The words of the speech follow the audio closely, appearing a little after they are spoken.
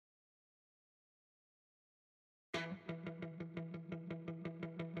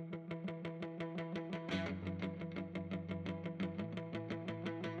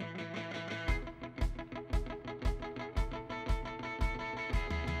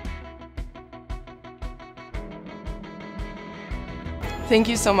Thank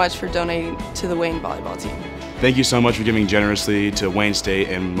you so much for donating to the Wayne volleyball team. Thank you so much for giving generously to Wayne State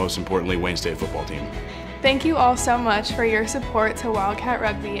and most importantly, Wayne State football team. Thank you all so much for your support to Wildcat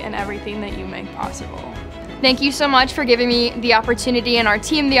Rugby and everything that you make possible. Thank you so much for giving me the opportunity and our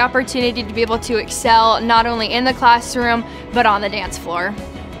team the opportunity to be able to excel not only in the classroom, but on the dance floor.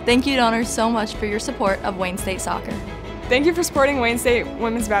 Thank you, donors, so much for your support of Wayne State soccer. Thank you for supporting Wayne State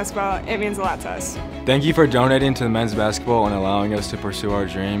women's basketball. It means a lot to us. Thank you for donating to the men's basketball and allowing us to pursue our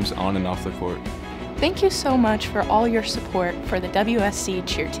dreams on and off the court. Thank you so much for all your support for the WSC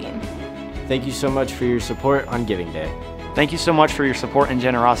cheer team. Thank you so much for your support on Giving Day. Thank you so much for your support and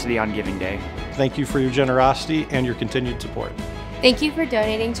generosity on Giving Day. Thank you for your generosity and your continued support. Thank you for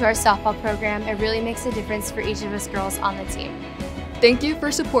donating to our softball program. It really makes a difference for each of us girls on the team. Thank you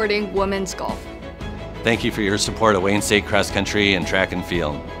for supporting women's golf. Thank you for your support of Wayne State cross country and track and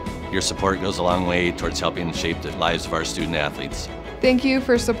field. Your support goes a long way towards helping shape the lives of our student athletes. Thank you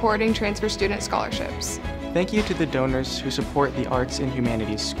for supporting transfer student scholarships. Thank you to the donors who support the Arts and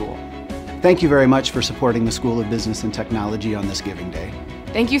Humanities School. Thank you very much for supporting the School of Business and Technology on this Giving Day.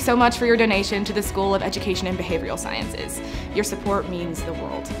 Thank you so much for your donation to the School of Education and Behavioral Sciences. Your support means the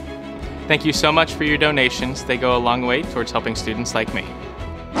world. Thank you so much for your donations. They go a long way towards helping students like me.